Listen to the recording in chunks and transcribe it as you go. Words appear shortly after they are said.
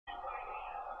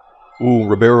Ooh,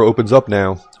 Ribeiro opens up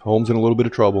now. Holmes in a little bit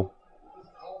of trouble.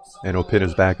 And Opin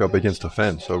is back up against the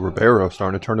fence. So Ribeiro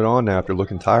starting to turn it on now after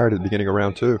looking tired at the beginning of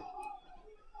round 2.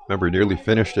 Remember, he nearly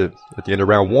finished it at the end of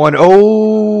round 1.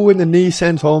 Oh, and the knee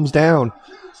sends Holmes down.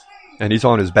 And he's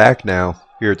on his back now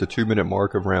here at the 2-minute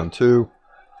mark of round 2.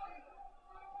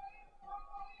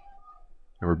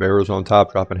 And Ribeiro's on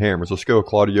top, dropping hammers. Let's go,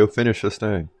 Claudio. Finish this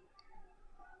thing.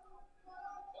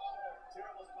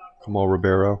 Come on,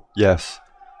 Ribeiro. Yes.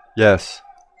 Yes.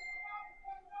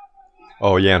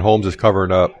 Oh, yeah, and Holmes is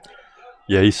covering up.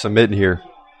 Yeah, he's submitting here.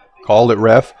 Call it,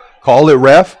 ref. Call it,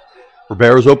 ref.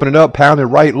 Ribeiro's opening up, pounding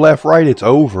right, left, right. It's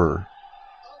over.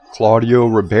 Claudio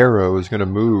Ribeiro is going to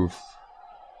move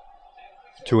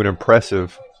to an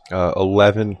impressive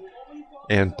 11-3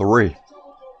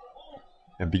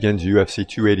 and begins UFC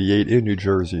 288 in New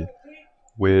Jersey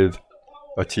with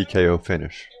a TKO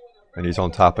finish. And he's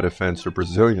on top of the fence, the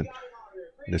Brazilian.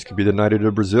 And this could be the night of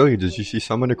the Brazilian. Did you see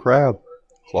some in the crowd?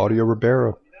 Claudio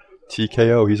Ribeiro,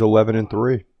 TKO. He's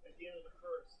 11-3.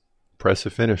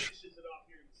 Impressive finish.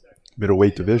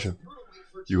 Middleweight division,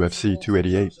 UFC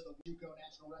 288.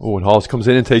 Oh, and Halls comes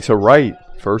in and takes a right.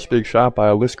 First big shot by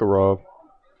Aliskerov.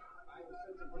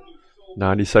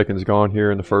 90 seconds gone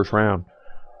here in the first round.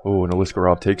 Oh, and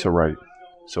Aliskerov takes a right.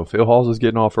 So Phil Halls is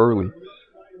getting off early.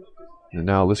 And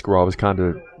now Aliskerov is kind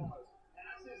of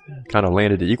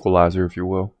landed the equalizer, if you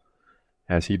will,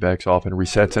 as he backs off and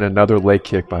resets, and another leg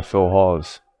kick by Phil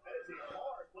Halls.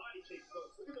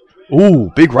 Ooh,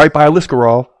 big right by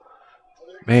Aliskerov.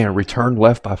 Man, return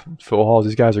left by Phil Halls.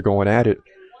 These guys are going at it.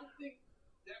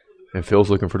 And Phil's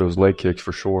looking for those leg kicks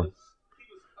for sure.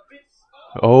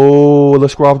 Oh,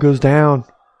 Aliskerov goes down.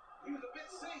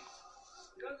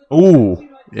 Ooh,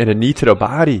 and a knee to the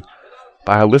body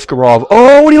by Aliskerov.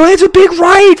 Oh, and he lands a big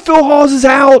right. Phil Halls is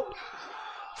out.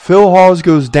 Phil Halls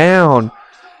goes down,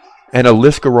 and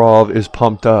Aliskerov is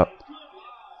pumped up.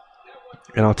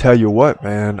 And I'll tell you what,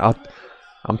 man,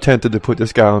 I'm tempted to put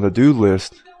this guy on the do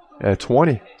list at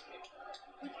 20.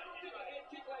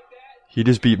 He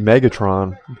just beat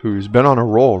Megatron, who's been on a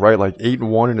roll, right? Like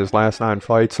 8-1 in his last 9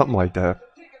 fights, something like that.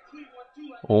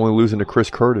 Only losing to Chris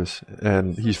Curtis.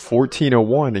 And he's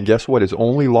 14-1. And guess what? His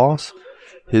only loss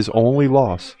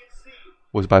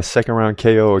was by second round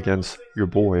KO against your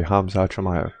boy, Hamza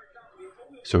Chimaev.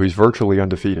 So he's virtually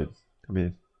undefeated. I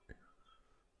mean,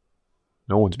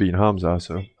 no one's beaten Hamza,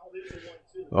 so.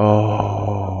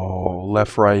 Oh,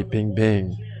 left, right, bing,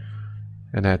 bing.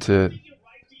 And that's it.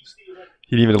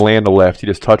 He didn't even land the left. He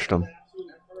just touched him.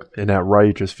 And that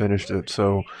right just finished it.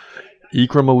 So,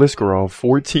 Ikram Aliskerov,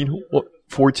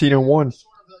 14-1.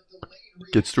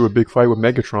 Gets through a big fight with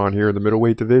Megatron here in the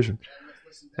middleweight division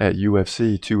at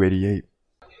UFC 288.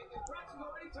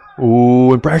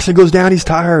 Ooh, and Braxton goes down. He's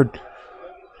tired.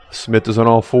 Smith is on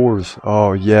all fours.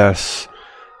 Oh, yes.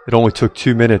 It only took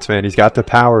 2 minutes, man. He's got the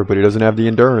power, but he doesn't have the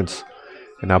endurance.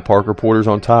 And now Parker Porter's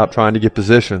on top trying to get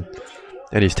position.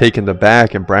 And he's taking the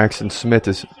back, and Braxton Smith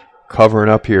is covering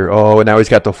up here. Oh, and now he's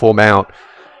got the full mount.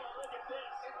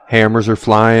 Hammers are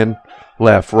flying.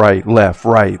 Left, right, left,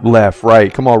 right, left,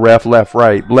 right. Come on, ref. Left,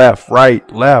 right, left,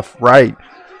 right, left, right.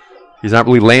 He's not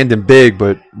really landing big,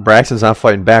 but Braxton's not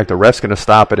fighting back. The ref's going to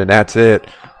stop it, and that's it.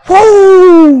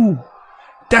 Woo!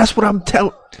 That's what I'm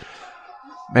telling.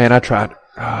 Man, I tried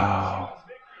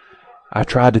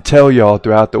to tell y'all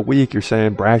throughout the week. You're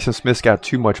saying Braxton Smith's got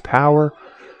too much power.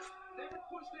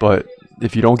 But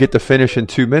if you don't get the finish in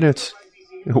 2 minutes,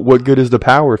 what good is the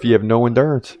power if you have no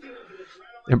endurance?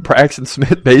 And Braxton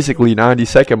Smith, basically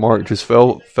 90-second mark, just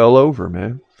fell over,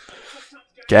 man.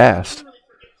 Gassed.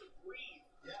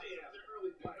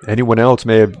 Anyone else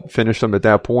may have finished him at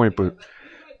that point, but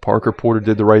Parker Porter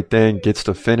did the right thing, gets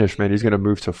the finish, man. He's going to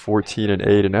move to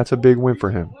 14-8, and that's a big win for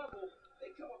him.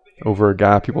 Over a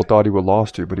guy people thought he would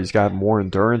lose to, but he's got more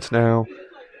endurance now.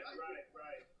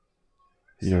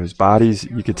 You know, his body's,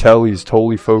 you could tell he's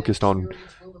totally focused on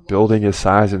building his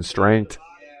size and strength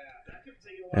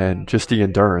and just the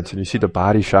endurance. And you see the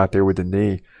body shot there with the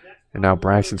knee. And now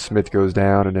Braxton Smith goes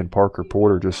down, and then Parker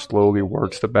Porter just slowly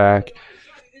works the back,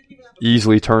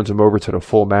 easily turns him over to the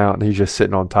full mount, and he's just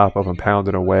sitting on top of him,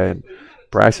 pounding away. And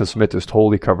Braxton Smith is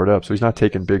totally covered up, so he's not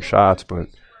taking big shots, but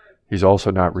he's also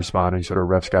not responding, so the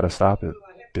ref's got to stop it.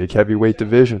 Big heavyweight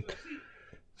division.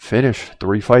 Finish.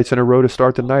 3 fights in a row to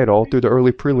start the night. All through the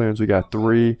early prelims, we got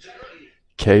 3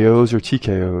 KOs or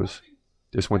TKOs.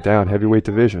 This went down heavyweight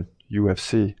division,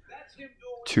 UFC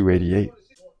 288.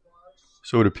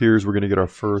 So it appears we're going to get our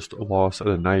first loss of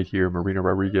the night here. Marina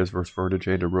Rodriguez versus Verna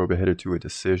Jandiroba headed to a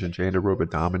decision. Jandiroba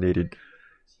dominated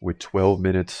with 12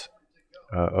 minutes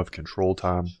of control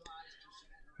time.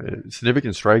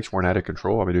 Significant strikes weren't out of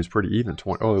control. I mean, it was pretty even. It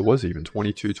was even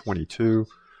 22-22.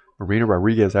 Marina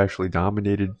Rodriguez actually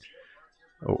dominated,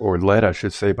 or led, I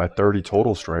should say, by 30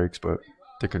 total strikes, but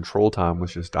the control time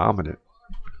was just dominant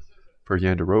for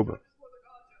Jandiroba.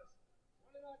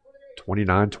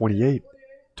 29-28.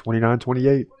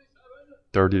 29-28.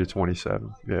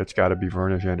 30-27. Yeah, it's got to be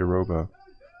Vina Jandiroba.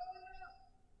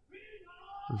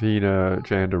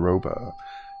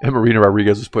 And Marina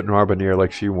Rodriguez was putting her arm in the air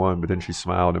like she won, but then she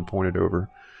smiled and pointed over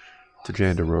to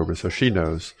Jandiroba, so she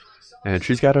knows. And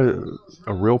she's got a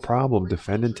real problem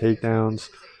defending takedowns,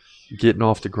 getting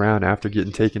off the ground after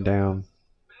getting taken down.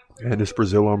 And this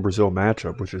Brazil-on-Brazil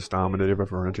matchup, which is dominated by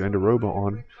Vina Jandiroba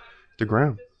on the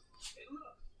ground.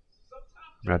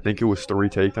 And I think it was 3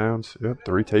 takedowns. Yep,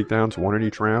 3 takedowns, 1 in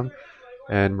each round.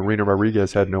 And Marina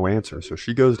Rodriguez had no answer. So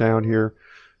she goes down here,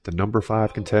 the number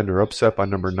 5 contender, upset by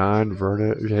number 9,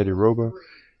 Vina Jandiroba.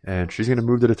 And she's going to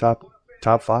move to the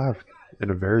top 5 in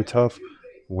a very tough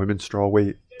women's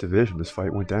strawweight division. This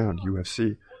fight went down,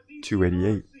 UFC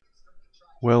 288.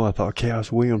 Well, I thought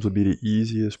Chaos Williams would be the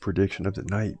easiest prediction of the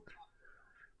night.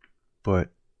 But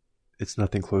it's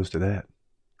nothing close to that.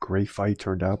 Great fight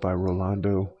turned out by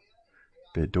Rolando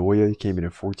Bedoya. He came in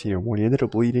at 14-1. He ended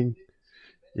up leading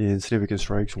in significant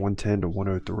strikes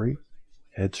 110-103.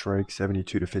 Head strikes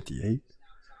 72-58.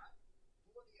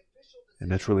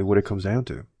 And that's really what it comes down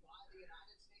to.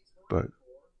 But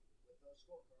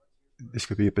this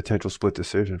could be a potential split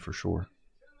decision for sure.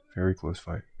 Very close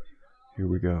fight. Here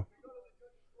we go.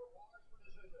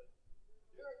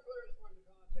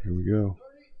 Here we go.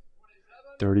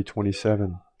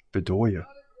 30-27. Bedoya.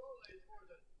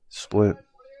 Split.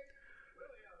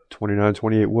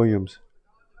 29-28 Williams.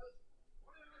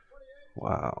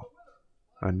 Wow.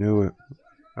 I knew it.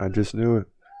 I just knew it.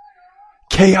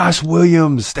 Chaos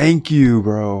Williams. Thank you,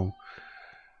 bro.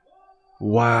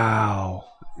 Wow.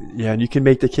 Yeah, and you can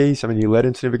make the case. I mean, he led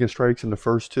in significant strikes in the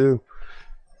first 2.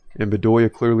 And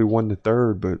Bedoya clearly won the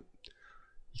third, but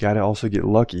you got to also get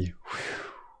lucky. Whew.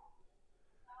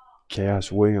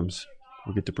 Chaos Williams.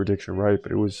 We'll get the prediction right,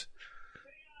 but it was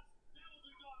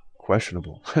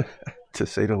questionable, to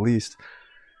say the least.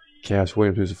 Chaos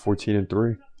Williams, who's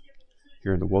 14-3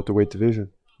 here in the welterweight division,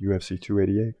 UFC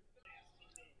 288.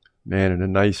 Man, and a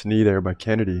nice knee there by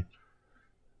Kennedy.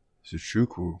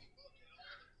 Cejudo.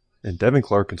 And Devin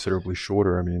Clark considerably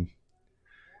shorter, I mean.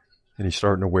 And he's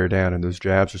starting to wear down, and those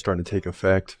jabs are starting to take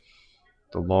effect.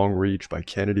 The long reach by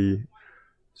Kennedy,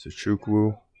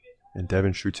 Cejudo, and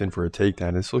Devin shoots in for a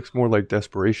takedown. This looks more like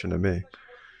desperation to me.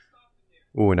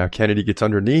 Ooh, and now Kennedy gets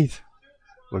underneath.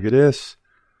 Look at this.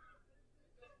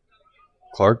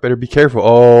 Clark better be careful.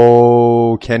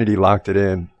 Oh, Kennedy locked it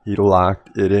in. He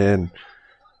locked it in.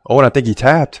 Oh, and I think he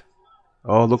tapped.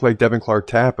 Oh, it looked like Devin Clark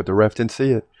tapped, but the ref didn't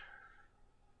see it.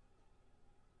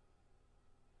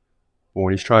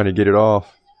 When he's trying to get it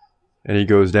off, and he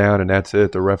goes down, and that's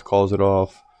it. The ref calls it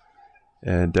off,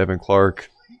 and Devin Clark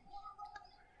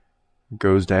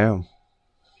goes down.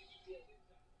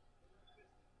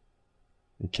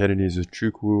 And Kennedy's a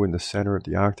Chukwu in the center of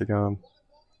the octagon.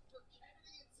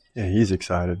 Yeah, he's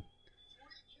excited.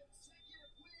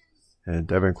 And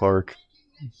Devin Clark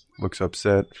looks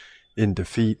upset in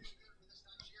defeat,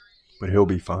 but he'll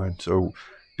be fine. So,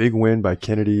 big win by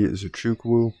Kennedy is a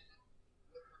Chukwu.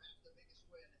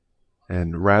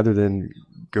 And rather than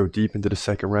go deep into the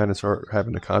second round and start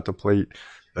having to contemplate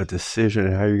a decision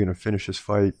and how you're going to finish this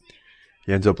fight,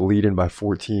 he ends up leading by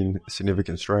 14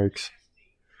 significant strikes.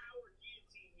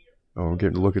 Oh, we're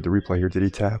getting a look at the replay here. Did he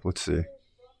tap? Let's see.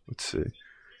 Let's see.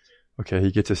 Okay,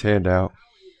 he gets his hand out.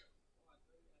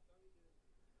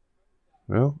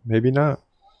 Well, maybe not.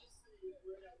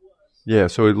 Yeah,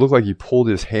 so it looked like he pulled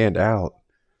his hand out.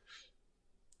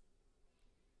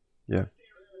 Yeah.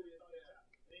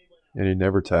 And he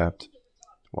never tapped.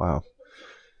 Wow.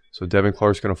 So Devin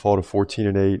Clark's going to fall to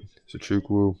 14-8.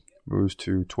 Cejudo moves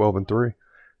to 12-3.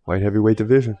 Light heavyweight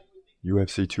division.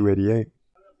 UFC 288.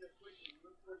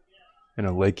 And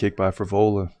a leg kick by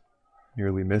Frivola.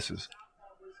 Nearly misses.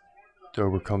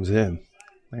 Dober comes in.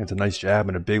 Lands a nice jab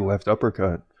and a big left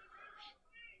uppercut.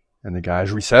 And the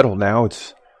guy's resettled. Now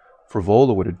it's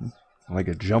Frivola with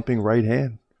a jumping right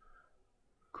hand.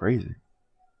 Crazy.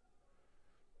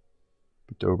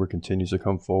 But Dober continues to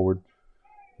come forward.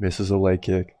 Misses a leg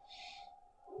kick.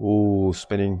 Ooh,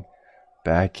 spinning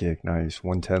back kick. Nice.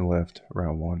 110 left,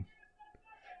 round 1.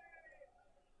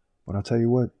 But I'll tell you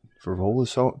what,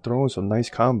 Frivola's throwing some nice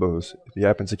combos if he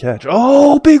happens to catch.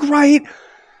 Oh, big right!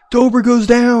 Dober goes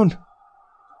down.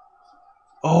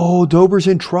 Oh, Dober's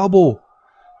in trouble.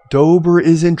 Dober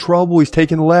is in trouble. He's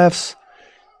taking lefts.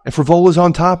 And Frivola's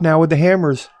on top now with the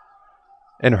hammers.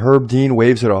 And Herb Dean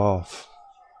waves it off.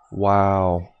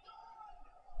 Wow.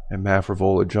 And Matt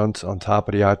Frevola jumps on top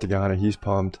of the octagon, and he's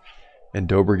pumped. And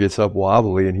Dober gets up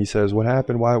wobbly, and he says, "What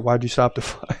happened? Why'd you stop the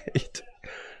fight?"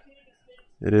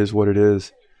 It is what it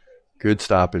is. Good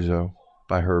stoppage, though,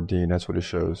 by Herb Dean. That's what it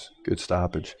shows. Good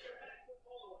stoppage.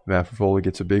 Matt Frevola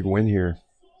gets a big win here.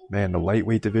 Man, the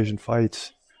lightweight division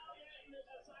fights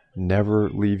never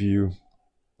leave you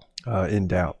in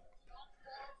doubt.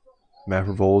 Matt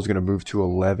Frevola is going to move to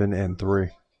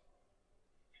 11-3.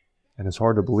 And it's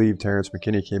hard to believe Terrence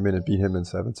McKinney came in and beat him in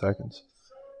 7 seconds.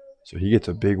 So he gets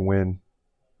a big win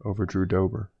over Drew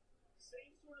Dober.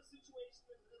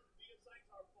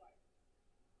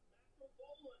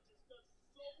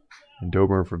 And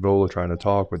Dober and Frevola trying to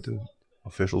talk, but the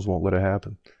officials won't let it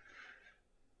happen.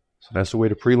 So that's the way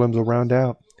the prelims will round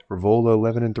out. Frevola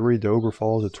 11-3. Dober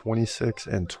falls at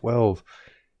 26-12.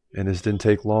 And this didn't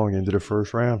take long into the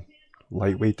first round.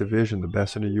 Lightweight division, the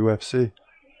best in the UFC.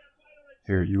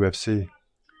 Here at UFC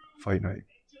Fight Night.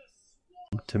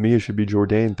 To me, it should be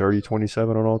Jourdain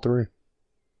 30-27 on all three.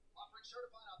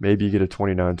 Maybe you get a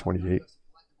 29-28.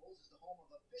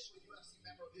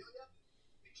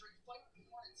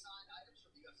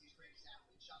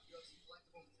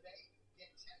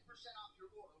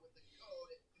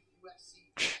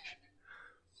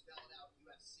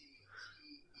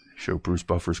 Show Bruce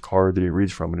Buffer's card that he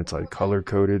reads from, and it's like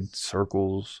color-coded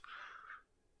circles.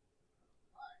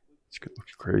 It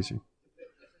looks crazy.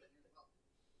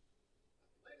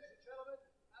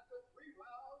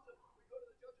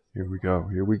 Here we go.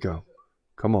 Here we go.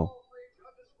 Come on.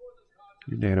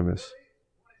 Unanimous.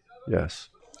 Yes.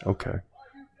 Okay.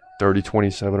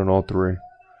 30-27 on all three.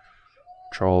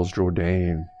 Charles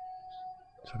Jourdain.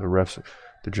 So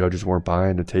the judges weren't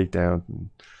buying the takedown and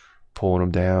pulling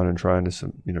him down and trying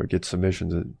to, get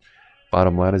submissions. The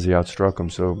bottom line is he outstruck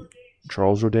him. So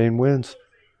Charles Jourdain wins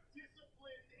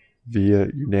via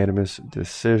unanimous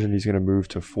decision. He's going to move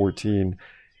to 14-6.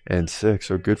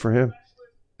 So good for him.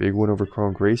 Big win over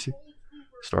Kron Gracie.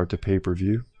 Start the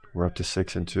pay-per-view. We're up to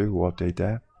 6-2. We'll update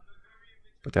that.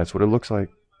 But that's what it looks like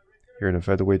here in the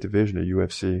featherweight division at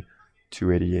UFC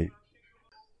 288.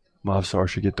 Movsar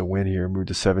should get the win here, move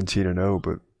to 17-0.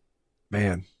 But,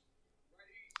 man.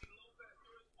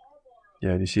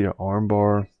 Yeah, and you see the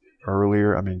armbar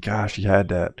earlier. I mean, gosh, he had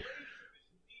that.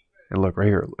 And look, right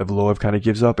here, Evloev kind of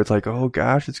gives up. It's like, oh,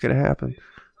 gosh, it's going to happen.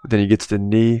 But then he gets the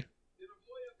knee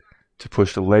to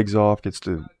push the legs off, gets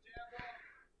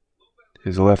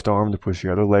his left arm to push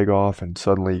the other leg off, and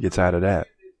suddenly he gets out of that.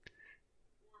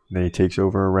 And then he takes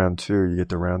over in round 2. You get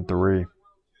to round 3.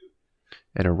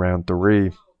 And in round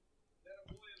 3,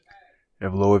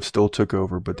 Evloev still took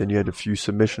over, but then you had a few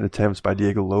submission attempts by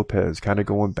Diego Lopez, kind of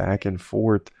going back and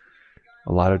forth.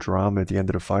 A lot of drama at the end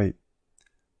of the fight.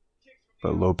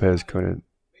 But Lopez couldn't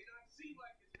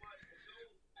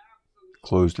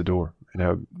close the door. And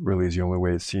that really is the only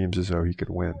way it seems as though he could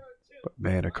win. But,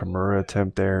 man, a Kimura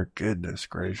attempt there. Goodness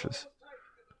gracious.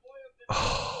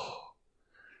 Oh.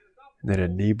 And then a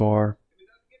knee bar.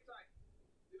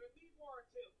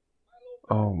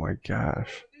 Oh, my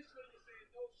gosh.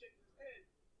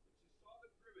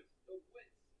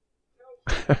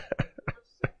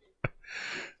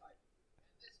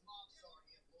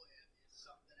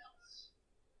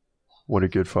 What a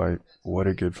good fight. What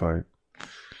a good fight.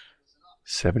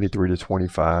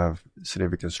 73-25.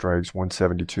 Significant strikes.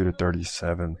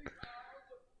 172-37.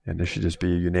 And this should just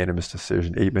be a unanimous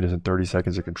decision. 8 minutes and 30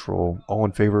 seconds of control. All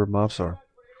in favor of Movsar.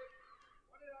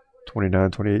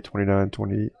 29-28,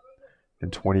 29-28,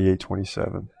 and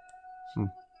 28-27.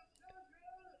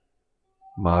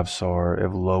 Movsar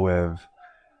Evloev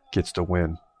gets the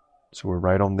win. So we're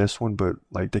right on this one, but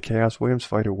like the Chaos Williams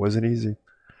fight, it wasn't easy.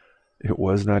 It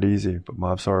was not easy, but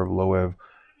Movsar Evloev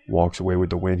walks away with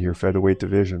the win here. Featherweight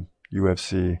division,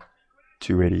 UFC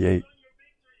 288.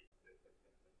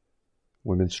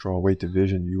 Women's strawweight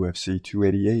division, UFC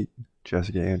 288.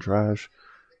 Jessica Andrade,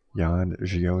 Jan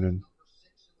Gionin.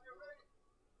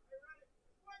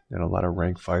 And a lot of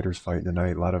ranked fighters fighting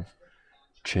tonight. A lot of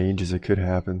changes that could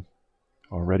happen.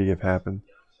 Already have happened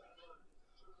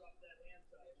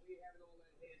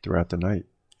throughout the night.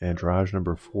 Andrade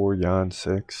number 4, Jan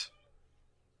 6.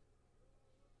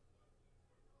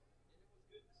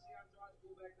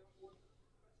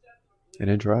 And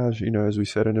Andrade, as we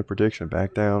said in the prediction,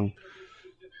 back down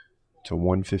to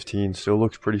 115, still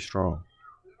looks pretty strong.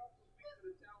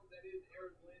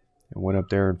 And went up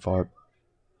there and fought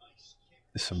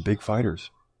some big fighters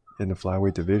in the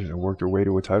flyweight division and worked her way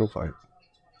to a title fight.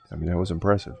 I mean, that was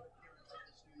impressive.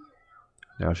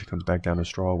 Now she comes back down to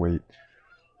strawweight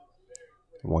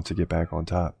and wants to get back on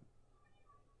top.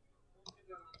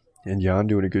 And Jan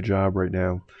doing a good job right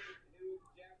now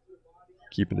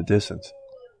keeping the distance.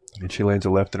 And she lands a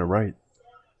left and a right.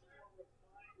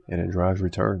 And Andrade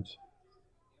returns.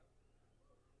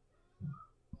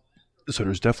 So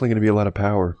there's definitely going to be a lot of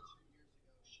power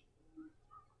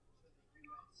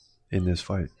in this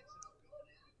fight.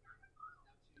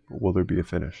 Will there be a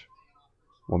finish?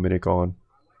 1 minute gone.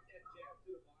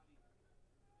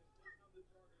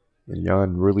 And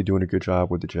Jan really doing a good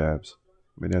job with the jabs.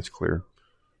 I mean, that's clear.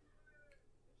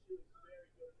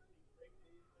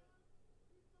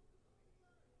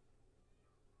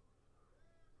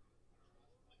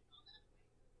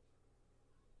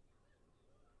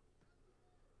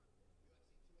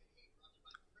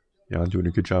 Jan doing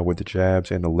a good job with the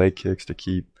jabs and the leg kicks to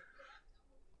keep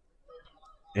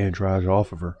Andrade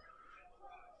off of her.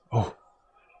 Oh.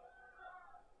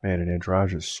 Man, and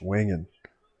Andrade is swinging.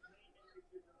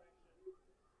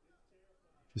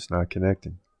 Just not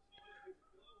connecting.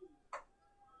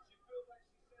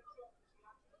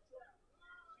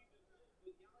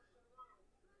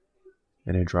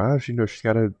 And Andrade, she's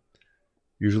got to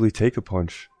usually take a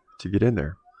punch to get in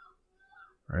there.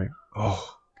 Right?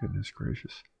 Oh, goodness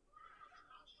gracious.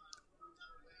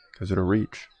 Because of the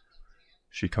reach.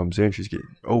 She comes in, she's getting,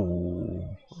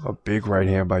 a big right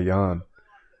hand by Jan.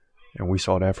 And we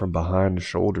saw that from behind the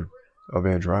shoulder of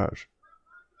Andrade.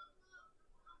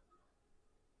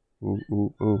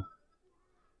 Ooh.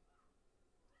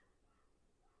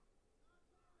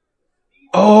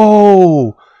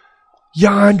 Oh!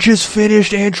 Jan just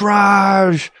finished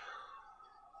Andrade.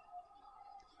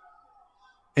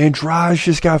 Andrade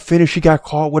just got finished. She got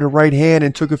caught with a right hand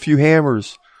and took a few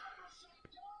hammers.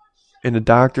 And the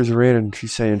doctors are in and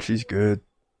she's saying she's good.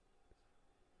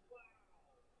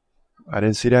 I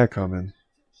didn't see that coming.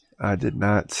 I did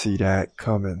not see that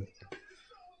coming.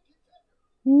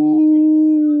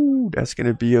 Ooh, that's going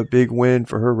to be a big win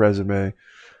for her resume.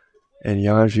 And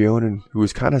Jan Gionin, who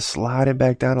was kind of sliding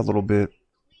back down a little bit,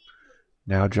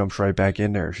 now jumps right back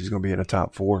in there. She's going to be in the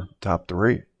top 4, top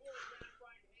 3.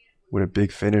 With a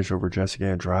big finish over Jessica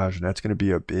Andrade. And that's going to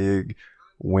be a big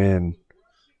win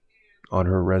on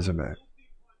her resume.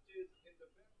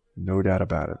 No doubt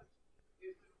about it.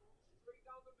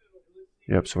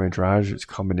 Yep, so Andrade is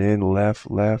coming in, left.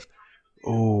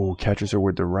 Oh, catches her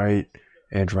with the right.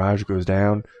 Andrade goes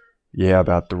down. Yeah,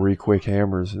 about 3 quick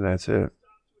hammers, and that's it.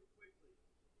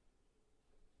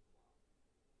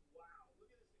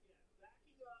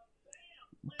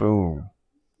 Boom.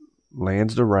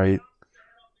 Lands the right.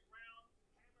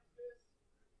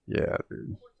 Yeah,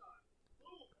 dude.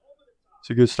 It's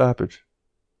a good stoppage.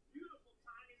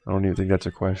 I don't even think that's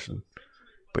a question.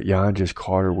 But Jan just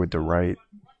caught her with the right.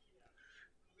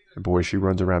 And boy, she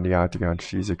runs around the octagon.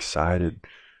 She's excited.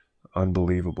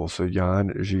 Unbelievable. So Jan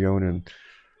Gionin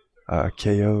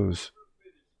KOs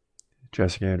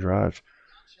Jessica Andrade.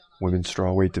 Women's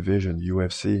strawweight division,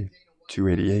 UFC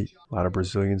 288. A lot of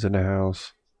Brazilians in the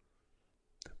house.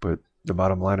 But the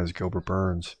bottom line is Gilbert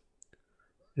Burns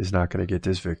is not going to get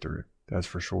this victory. That's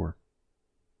for sure.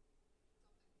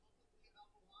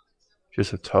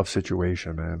 Just a tough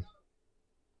situation, man.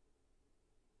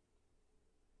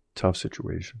 Tough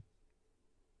situation.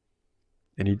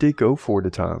 And he did go for it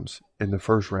at times. In the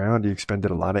first round, he expended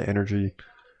a lot of energy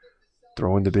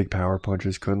throwing the big power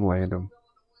punches, couldn't land them.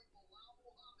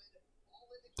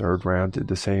 Third round, did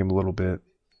the same a little bit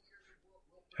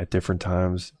at different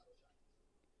times.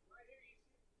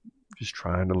 Just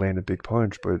trying to land a big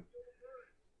punch, but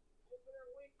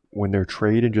when they're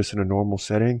trading just in a normal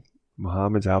setting,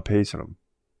 Muhammad's outpacing him.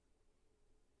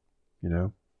 You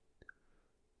know?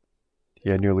 He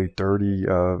had nearly 30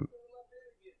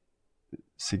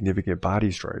 significant body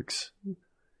strikes.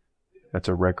 That's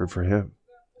a record for him.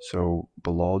 So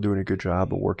Bilal doing a good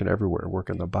job of working everywhere,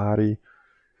 working the body,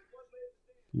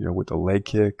 with the leg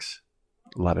kicks,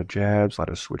 a lot of jabs, a lot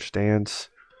of switch stance,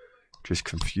 just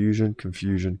confusion.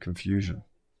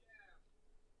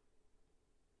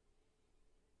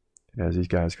 And as these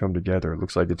guys come together, it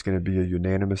looks like it's going to be a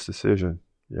unanimous decision.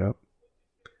 Yep.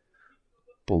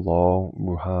 Bilal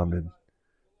Muhammad,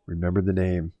 remember the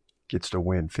name, gets the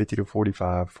win.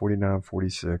 50-45,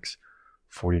 49-46,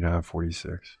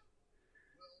 49-46.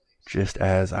 Just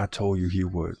as I told you he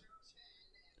would.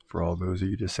 For all those of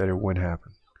you that said it wouldn't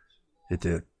happen. It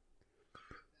did.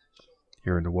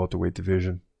 Here in the welterweight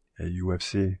division at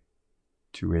UFC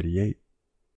 288.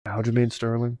 Aljamain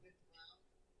Sterling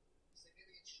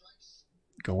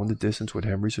going the distance with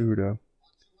Henry Cejudo.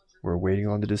 We're waiting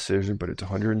on the decision, but it's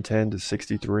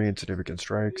 110-63 in significant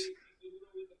strikes.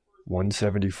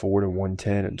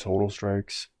 174-110 in total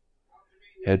strikes.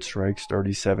 Head strikes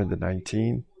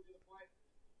 37-19.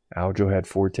 Aljo had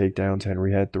 4 takedowns.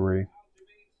 Henry had 3.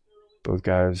 Both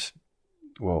guys,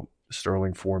 well,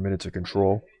 Sterling 4 minutes of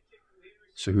control.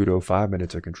 Cejudo 5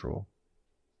 minutes of control.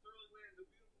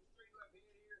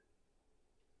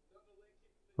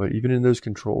 But even in those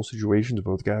control situations,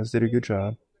 both guys did a good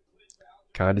job.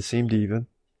 Kind of seemed even.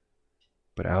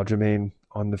 But Aljamain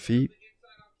on the feet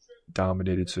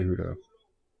dominated Cejudo.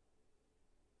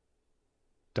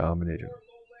 Dominated.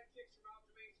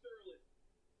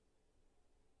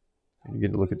 And you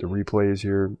get to look at the replays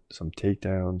here, some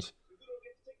takedowns.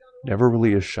 Never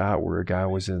really a shot where a guy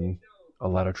was in a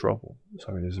lot of trouble. So,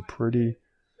 I mean, it was a pretty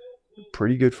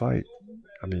good fight.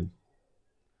 I mean,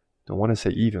 don't want to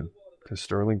say even because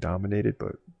Sterling dominated,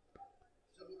 but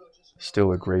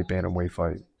still a great bantamweight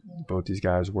fight. Both these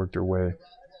guys worked their way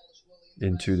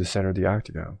into the center of the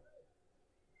octagon.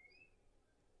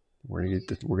 We're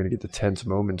gonna get the tense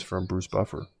moments from Bruce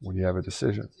Buffer when you have a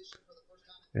decision.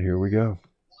 And here we go.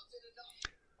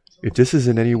 If this is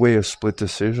in any way a split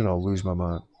decision, I'll lose my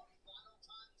mind.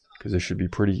 Because it should be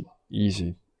pretty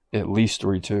easy. At least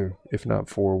 3-2, if not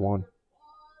 4-1.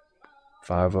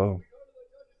 5-0.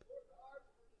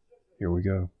 Here we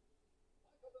go.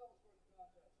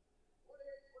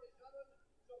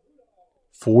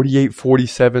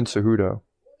 48-47 Cejudo.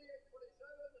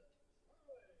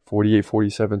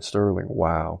 48-47 Sterling.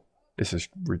 Wow. This is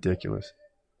ridiculous.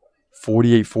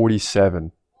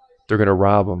 48-47. They're going to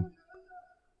rob him.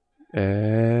 And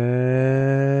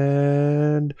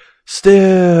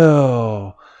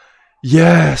still.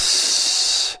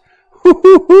 Yes.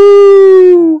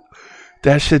 Woo-hoo-hoo.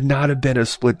 That should not have been a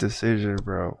split decision,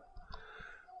 bro.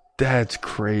 That's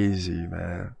crazy,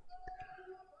 man.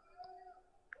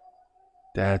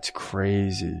 That's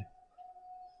crazy.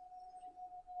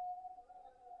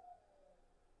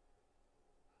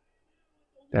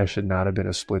 That should not have been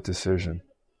a split decision.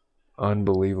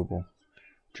 Unbelievable.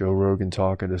 Joe Rogan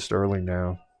talking to Sterling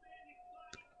now.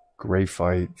 Great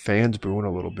fight. Fans booing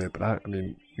a little bit, but I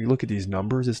mean, you look at these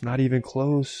numbers, it's not even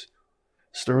close.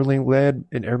 Sterling led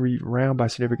in every round by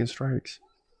significant strikes.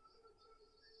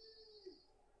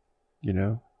 You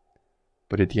know?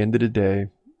 But at the end of the day,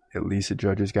 at least the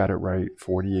judges got it right.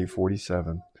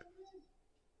 48-47.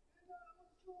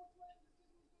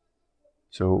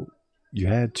 So you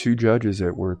had 2 judges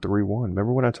that were 3-1.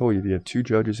 Remember when I told you if you have 2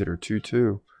 judges that are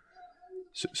 2-2,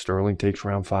 Sterling takes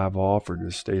round 5 off or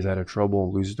just stays out of trouble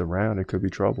and loses the round, it could be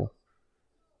trouble.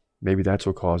 Maybe that's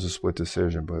what caused a split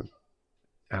decision, but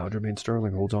Aljamain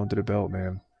Sterling holds on to the belt,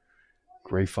 man.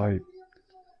 Great fight.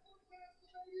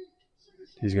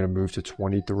 He's going to move to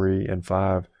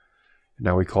 23-5.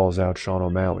 Now he calls out Sean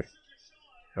O'Malley.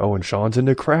 Oh, and Sean's in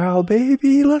the crowd,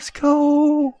 baby. Let's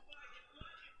go.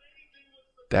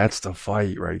 That's the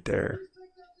fight right there.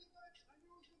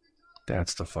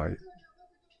 That's the fight.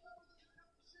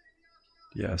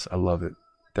 Yes, I love it.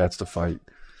 That's the fight.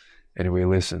 Anyway,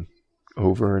 listen.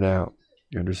 Over and out.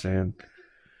 You understand?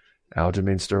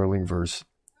 Aljamain Sterling versus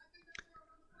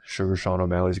Sugar Sean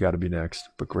O'Malley's got to be next.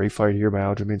 But great fight here by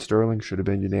Aljamain Sterling. Should have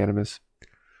been unanimous.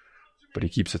 But he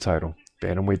keeps the title.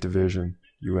 Bantamweight division,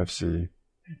 UFC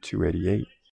 288.